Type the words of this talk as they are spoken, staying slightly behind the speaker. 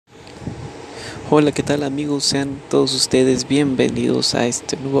Hola, ¿qué tal amigos? Sean todos ustedes bienvenidos a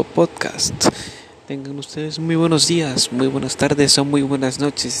este nuevo podcast. Tengan ustedes muy buenos días, muy buenas tardes o muy buenas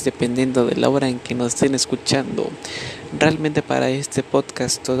noches, dependiendo de la hora en que nos estén escuchando. Realmente para este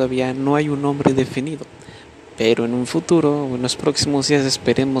podcast todavía no hay un nombre definido, pero en un futuro, en los próximos días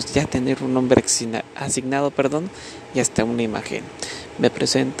esperemos ya tener un nombre asignado, y hasta una imagen. Me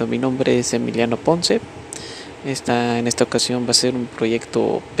presento, mi nombre es Emiliano Ponce. En esta ocasión va a ser un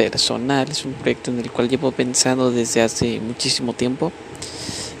proyecto personal, es un proyecto en el cual llevo pensando desde hace muchísimo tiempo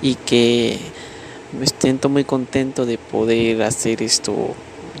y que me siento muy contento de poder hacer esto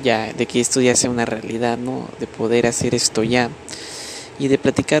ya, de que esto ya sea una realidad, ¿no? De poder hacer esto ya y de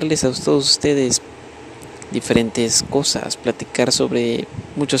platicarles a todos ustedes diferentes cosas, platicar sobre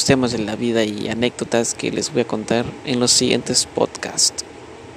muchos temas de la vida y anécdotas que les voy a contar en los siguientes podcasts.